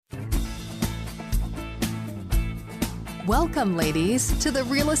Welcome, ladies, to the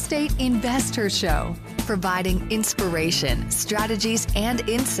Real Estate Investor Show, providing inspiration, strategies, and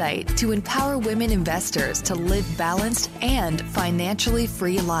insight to empower women investors to live balanced and financially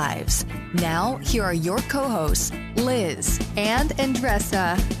free lives. Now, here are your co-hosts, Liz and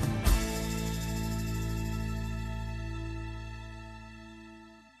Andressa.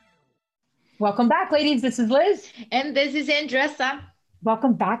 Welcome back, ladies. This is Liz. And this is Andressa.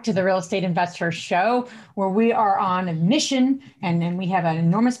 Welcome back to the Real Estate Investor Show, where we are on a mission and we have an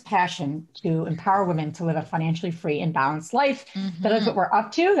enormous passion to empower women to live a financially free and balanced life. Mm-hmm. That is what we're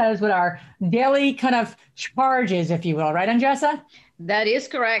up to. That is what our daily kind of charge is, if you will. Right, Andressa? That is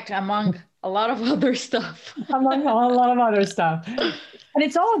correct, among a lot of other stuff. Among a lot of other stuff. And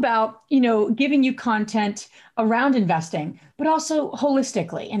it's all about, giving you content around investing, but also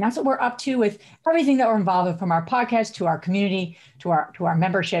holistically. And that's what we're up to with everything that we're involved with, from our podcast to our community, to our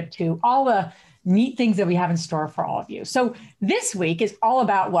membership, to all the neat things that we have in store for all of you. So this week is all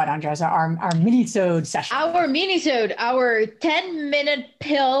about what, Andressa? Our MINISODE session. Our MINISODE, our 10-minute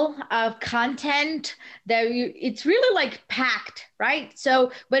pill of content that it's really like packed, right?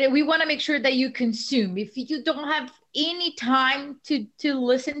 So, but we want to make sure that you consume. If you don't have any time to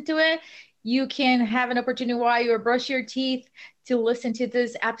listen to it, you can have an opportunity while you brush your teeth to listen to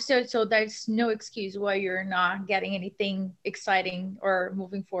this episode. So there's no excuse why you're not getting anything exciting or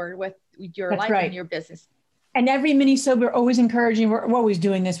moving forward with your life and your business. And every MINISODE, we're always encouraging. We're always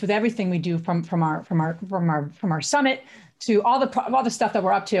doing this with everything we do from our summit to all the stuff that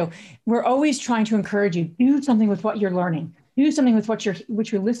we're up to. We're always trying to encourage you, do something with what you're learning. Do something with what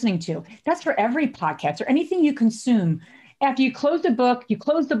you're listening to. That's for every podcast or anything you consume. After you close the book, you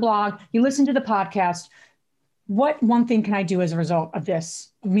close the blog, you listen to the podcast. What one thing can I do as a result of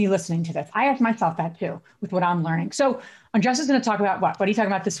this, me listening to this? I ask myself that too, with what I'm learning. So Andressa's going to talk about what? What are you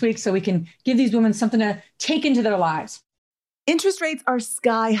talking about this week? So we can give these women something to take into their lives. Interest rates are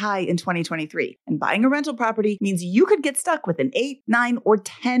sky high in 2023, and buying a rental property means you could get stuck with an 8, 9, or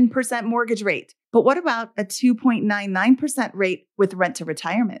 10% mortgage rate. But what about a 2.99% rate with Rent to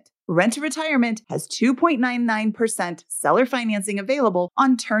Retirement? Rent to Retirement has 2.99% seller financing available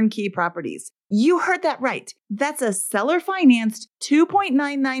on turnkey properties. You heard that right. That's a seller-financed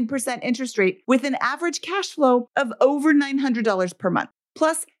 2.99% interest rate with an average cash flow of over $900 per month.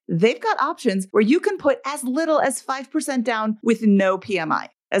 Plus, they've got options where you can put as little as 5% down with no PMI.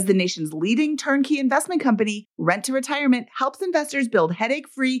 As the nation's leading turnkey investment company, Rent to Retirement helps investors build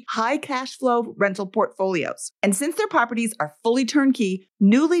headache-free, high cash flow rental portfolios. And since their properties are fully turnkey,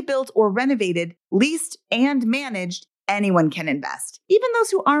 newly built or renovated, leased, and managed, anyone can invest, even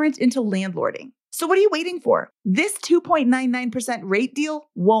those who aren't into landlording. So what are you waiting for? This 2.99% rate deal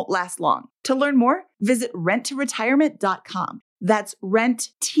won't last long. To learn more, visit renttoretirement.com. That's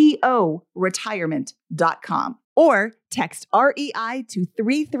renttoretirement.com. Or text REI to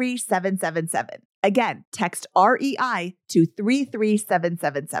 33777. Again, text REI to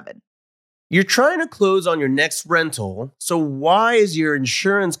 33777. You're trying to close on your next rental, so why is your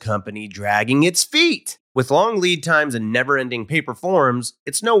insurance company dragging its feet? With long lead times and never-ending paper forms,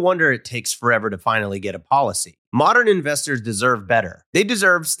 it's no wonder it takes forever to finally get a policy. Modern investors deserve better. They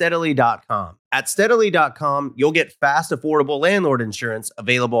deserve Steadily.com. At Steadily.com, you'll get fast, affordable landlord insurance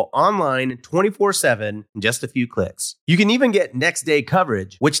available online 24/7 in just a few clicks. You can even get next-day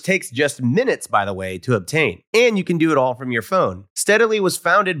coverage, which takes just minutes, by the way, to obtain. And you can do it all from your phone. Steadily was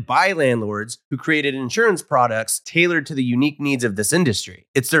founded by landlords who created insurance products tailored to the unique needs of this industry.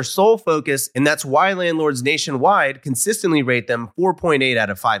 It's their sole focus, and that's why landlords nationwide consistently rate them 4.8 out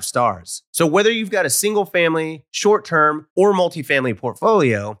of 5 stars. So whether you've got a single-family, short-term, or multifamily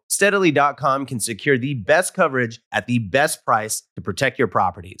portfolio, Steadily.com can secure the best coverage at the best price to protect your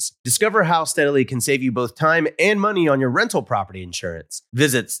properties. Discover how Steadily can save you both time and money on your rental property insurance.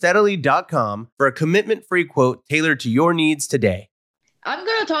 Visit Steadily.com for a commitment-free quote tailored to your needs today. I'm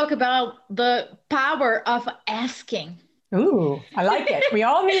going to talk about the power of asking. Ooh, I like it. We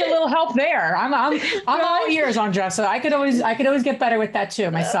all need a little help there. I'm all ears, Andressa. I could always get better with that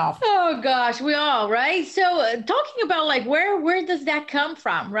too myself. Oh gosh, we all, right? So talking about like where does that come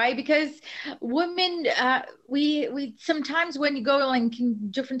from, right? Because women, we sometimes when you go like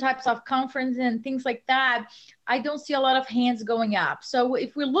in different types of conference and things like that, I don't see a lot of hands going up. So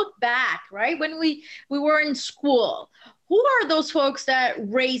if we look back, right, when we were in school, who are those folks that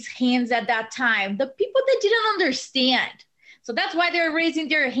raised hands at that time? The people that didn't understand. So that's why they're raising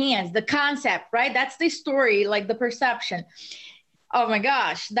their hands, the concept, right? That's the story, like the perception. Oh my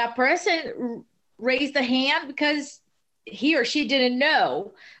gosh, that person raised the hand because he or she didn't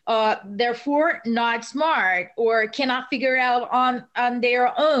know, therefore not smart or cannot figure out on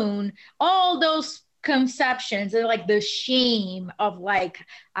their own. All those conceptions and like the shame of like,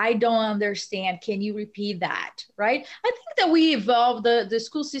 I don't understand. Can you repeat that? Right. I think that we evolved, the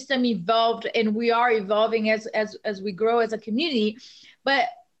school system evolved, and we are evolving as we grow as a community. But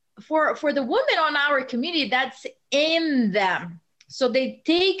for the women on our community, that's in them. So they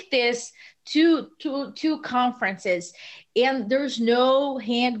take this to conferences, and there's no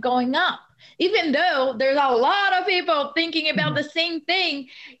hand going up. Even though there's a lot of people thinking about the same thing,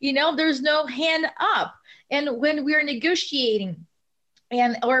 there's no hand up. And when we're negotiating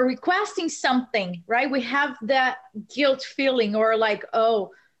or requesting something, right, we have that guilt feeling, or like,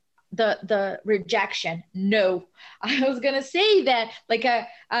 oh, the rejection. No, I was going to say that like a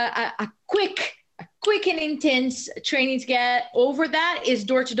quick and intense training to get over that is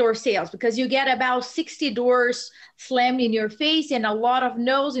door-to-door sales, because you get about 60 doors slammed in your face and a lot of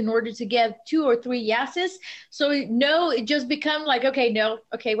no's in order to get 2 or 3 yeses. So no, it just becomes like, okay, no,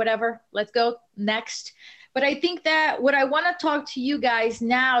 okay, whatever, let's go next. But I think that what I want to talk to you guys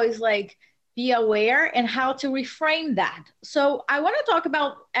now is like, be aware and how to reframe that. So I want to talk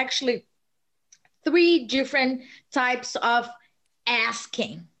about actually 3 different types of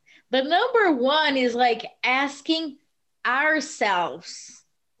asking. The number one is like asking ourselves.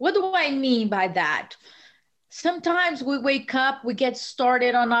 What do I mean by that? Sometimes we wake up, we get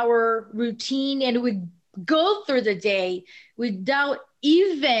started on our routine, and we go through the day without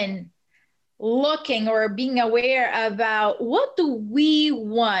even looking or being aware about what do we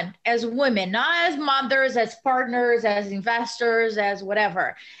want as women, not as mothers, as partners, as investors, as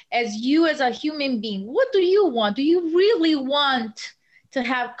whatever, as you as a human being. What do you want? Do you really want to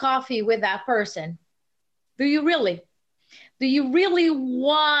have coffee with that person? Do you really? Do you really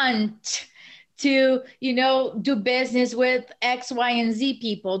want to, do business with X, Y, and Z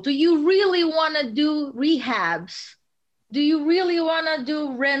people? Do you really want to do rehabs? Do you really want to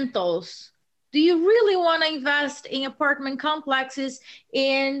do rentals? Do you really want to invest in apartment complexes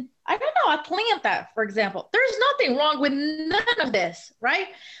in, I don't know, Atlanta, for example? There's nothing wrong with none of this, right?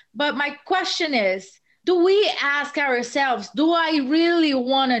 But my question is, do we ask ourselves, do I really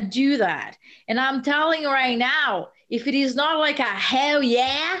want to do that? And I'm telling you right now, if it is not like a hell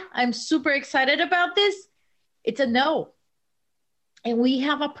yeah, I'm super excited about this, it's a no. And we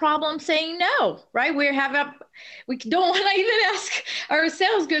have a problem saying no, right? We don't want to even ask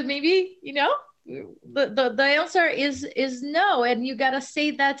ourselves, because maybe, the answer is no. And you got to say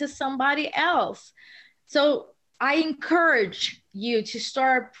that to somebody else. So I encourage you to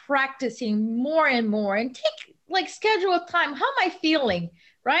start practicing more and more, and schedule a time. How am I feeling,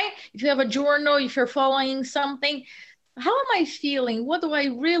 right? If you have a journal, if you're following something, how am I feeling? What do I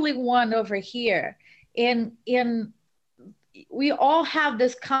really want over here? And we all have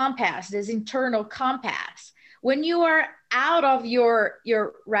this compass, this internal compass. When you are out of your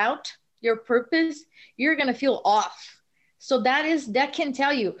route, your purpose, you're going to feel off. So that can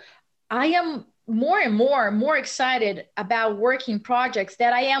tell you, I am more and more excited about working projects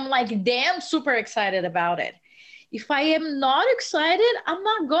that I am like damn super excited about it. If I am not excited, I'm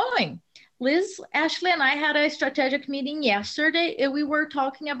not going. Liz, Ashley, and I had a strategic meeting yesterday, and we were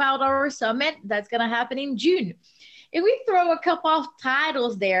talking about our summit that's going to happen in June. And we throw a couple of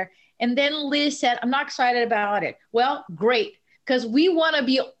titles there. And then Liz said, I'm not excited about it. Well, great, because we want to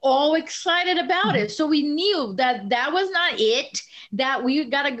be all excited about it. So we knew that was not it, that we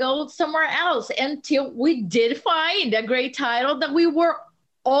got to go somewhere else, until we did find a great title that we were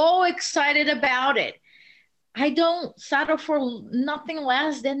all excited about it. I don't settle for nothing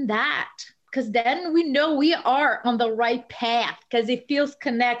less than that, because then we know we are on the right path, because it feels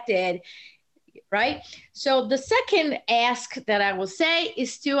connected. Right? So the second ask that I will say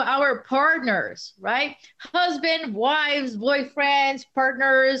is to our partners, right? Husband, wives, boyfriends,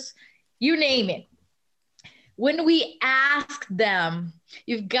 partners, you name it. When we ask them,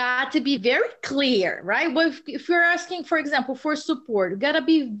 you've got to be very clear, right? Well, if you're asking, for example, for support, you've got to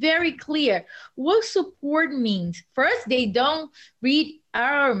be very clear what support means. First, they don't read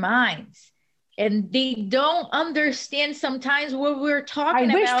our minds. And they don't understand sometimes what we're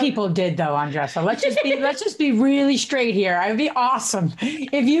talking about. I wish people did, though, Andressa. Let's just be really straight here. It'd be awesome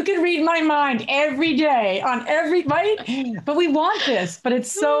if you could read my mind every day on every right. But we want this, but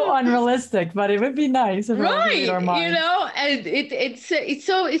it's so unrealistic. But it would be nice if we could read our minds. And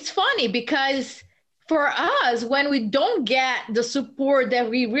it's funny, because for us, when we don't get the support that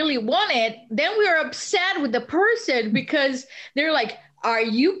we really wanted, then we're upset with the person, because they're like, are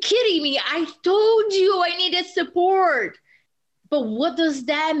you kidding me? I told you I needed support. But what does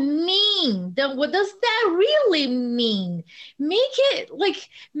that mean? Then what does that really mean? Make it like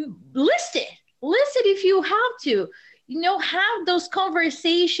list it if you have to. have those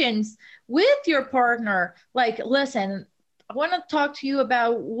conversations with your partner. Like, listen, I want to talk to you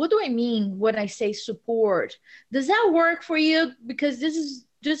about what do I mean when I say support? Does that work for you? Because this is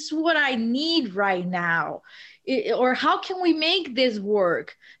just what I need right now. Or how can we make this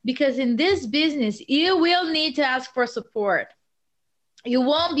work? Because in this business, you will need to ask for support. You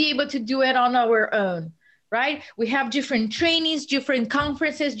won't be able to do it on our own, right? We have different trainings, different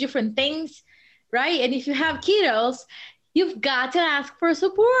conferences, different things, right? And if you have kiddos, you've got to ask for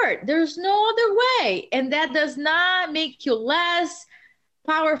support. There's no other way. And that does not make you less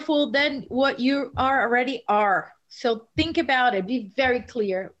powerful than what you already are. So think about it. Be very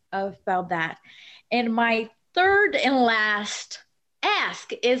clear about that. And my third and last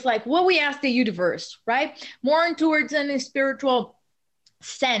ask is like what we ask the universe, right? More towards a spiritual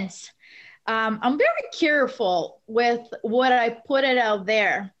sense. I'm very careful with what I put it out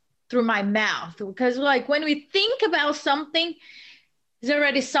there through my mouth, because like when we think about something, there's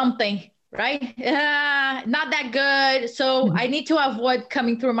already something, right? Not that good. So I need to avoid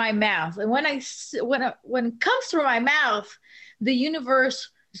coming through my mouth. And when it comes through my mouth, the universe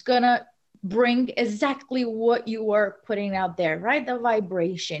is gonna bring exactly what you are putting out there, right? The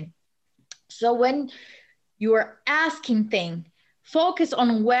vibration. So when you are asking things, focus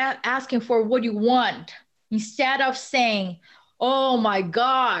on asking for what you want instead of saying, oh my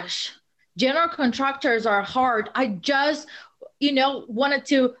gosh, general contractors are hard. I just, wanted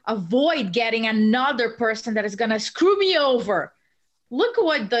to avoid getting another person that is going to screw me over. Look at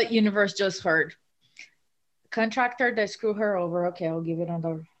what the universe just heard. Contractor that screw her over. Okay, I'll give it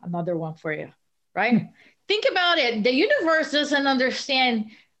another one for you, right? Think about it. The universe doesn't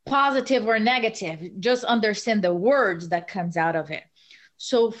understand positive or negative, just understand the words that comes out of it.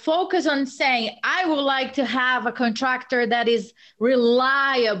 So focus on saying, I would like to have a contractor that is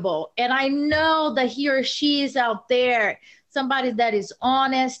reliable. And I know that he or she is out there, somebody that is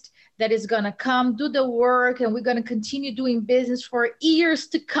honest, that is going to come do the work, and we're going to continue doing business for years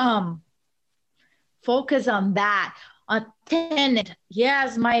to come. Focus on that. A tenant.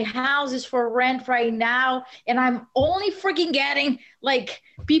 Yes, my house is for rent right now, and I'm only freaking getting like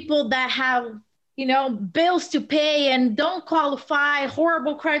people that have bills to pay and don't qualify,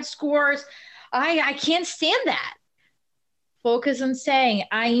 horrible credit scores. I can't stand that. Focus on saying,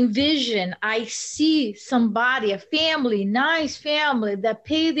 I envision, I see somebody, a family, nice family that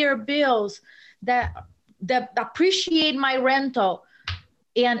pay their bills, that appreciate my rental,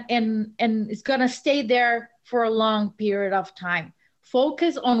 and it's gonna stay there for a long period of time.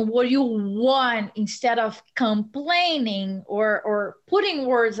 Focus on what you want instead of complaining or putting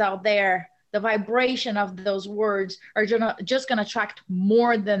words out there. The vibration of those words are just going to attract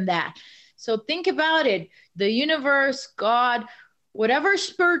more than that. So think about it. The universe, God, whatever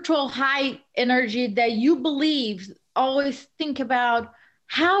spiritual high energy that you believe, always think about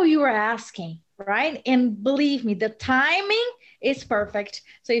how you are asking, right? And believe me, the timing is perfect.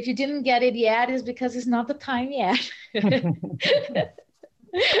 So if you didn't get it yet, it's because it's not the time yet. I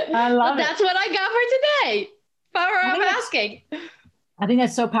love it. That's what I got for today. Power of asking. I think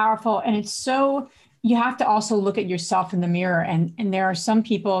that's so powerful. And it's so, you have to also look at yourself in the mirror. And there are some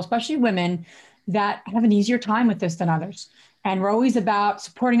people, especially women, that have an easier time with this than others. And we're always about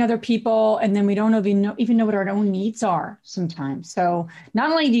supporting other people. And then we don't even know what our own needs are sometimes. So not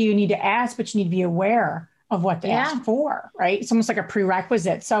only do you need to ask, but you need to be aware of what to ask for, right? It's almost like a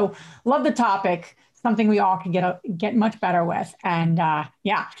prerequisite. So love the topic. Something we all can get much better with. And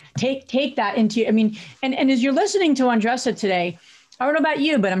take that into, and as you're listening to Andressa today, I don't know about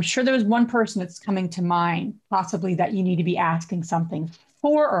you, but I'm sure there was one person that's coming to mind, possibly that you need to be asking something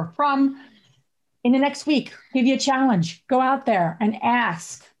for or from. In the next week, give you a challenge. Go out there and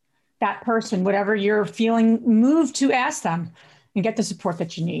ask that person whatever you're feeling moved to ask them, and get the support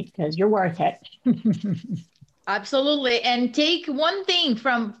that you need, because you're worth it. Absolutely. And take one thing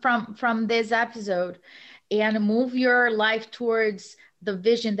from this episode and move your life towards the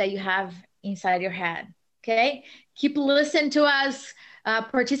vision that you have inside your head. Okay. Keep listening to us,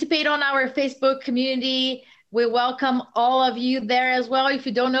 participate on our Facebook community. We welcome all of you there as well. If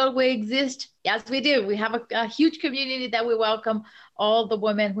you don't know we exist, yes, we do. We have a huge community that we welcome all the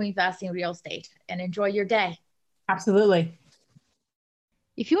women who invest in real estate. And enjoy your day. Absolutely.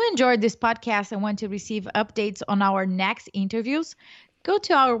 If you enjoyed this podcast and want to receive updates on our next interviews, go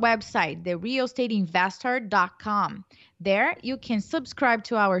to our website, therealestateinvestor.com. There, you can subscribe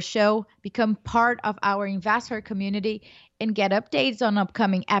to our show, become part of our investor community, and get updates on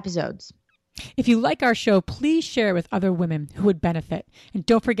upcoming episodes. If you like our show, please share it with other women who would benefit. And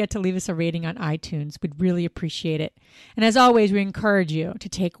don't forget to leave us a rating on iTunes. We'd really appreciate it. And as always, we encourage you to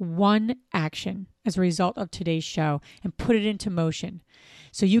take one action as a result of today's show and put it into motion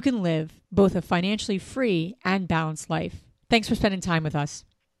so you can live both a financially free and balanced life. Thanks for spending time with us.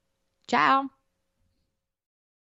 Ciao.